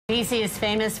BC is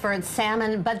famous for its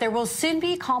salmon, but there will soon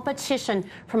be competition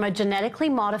from a genetically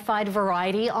modified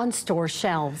variety on store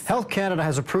shelves. Health Canada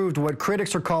has approved what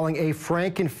critics are calling a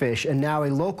Frankenfish, and now a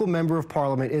local member of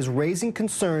parliament is raising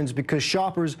concerns because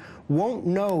shoppers won't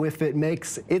know if it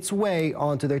makes its way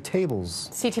onto their tables.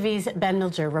 CTV's Ben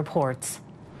Milger reports.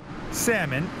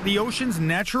 Salmon, the ocean's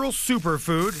natural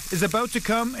superfood, is about to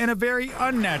come in a very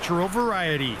unnatural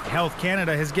variety. Health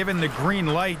Canada has given the green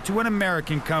light to an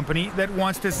American company that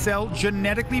wants to sell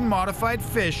genetically modified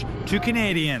fish to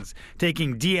Canadians,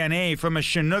 taking DNA from a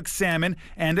Chinook salmon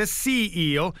and a sea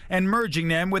eel and merging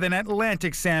them with an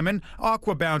Atlantic salmon.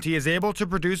 Aqua Bounty is able to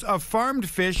produce a farmed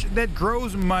fish that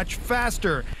grows much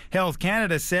faster. Health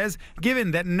Canada says,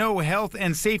 given that no health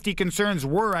and safety concerns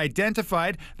were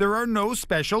identified, there are no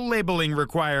special labeling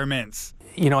requirements.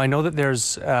 You know, I know that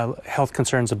there's health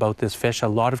concerns about this fish. A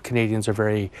lot of Canadians are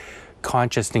very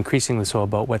conscious, and increasingly so,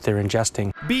 about what they're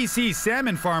ingesting. BC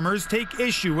salmon farmers take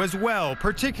issue as well,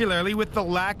 particularly with the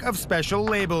lack of special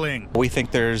labeling. We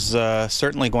think there's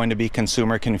certainly going to be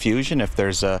consumer confusion if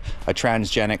there's a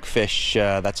transgenic fish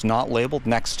that's not labeled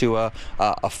next to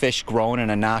a fish grown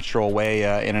in a natural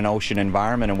way in an ocean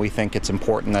environment, and we think it's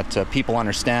important that people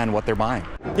understand what they're buying.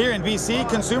 Here in BC,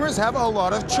 consumers have a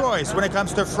lot of choice when it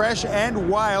comes to fresh and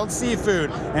wild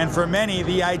seafood, and for many,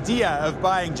 the idea of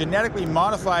buying genetically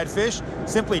modified fish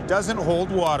simply doesn't hold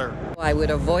water. I would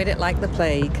avoid it like the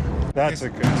plague. That's a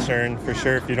concern for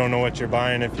sure if you don't know what you're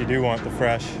buying, if you do want the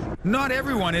fresh. Not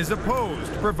everyone is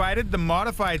opposed, provided the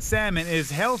modified salmon is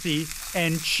healthy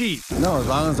and cheap. No, as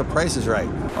long as the price is right.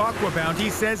 Aqua Bounty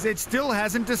says it still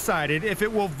hasn't decided if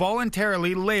it will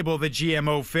voluntarily label the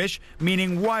GMO fish,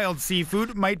 meaning wild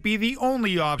seafood might be the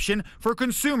only option for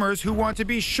consumers who want to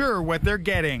be sure what they're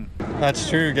getting. That's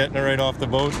true, getting it right off the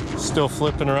boat, still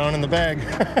flipping around in the bag.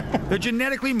 The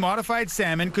genetically modified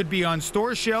salmon could be on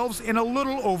store shelves in a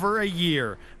little over a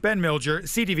year. Ben Milger,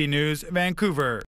 CTV News, Vancouver.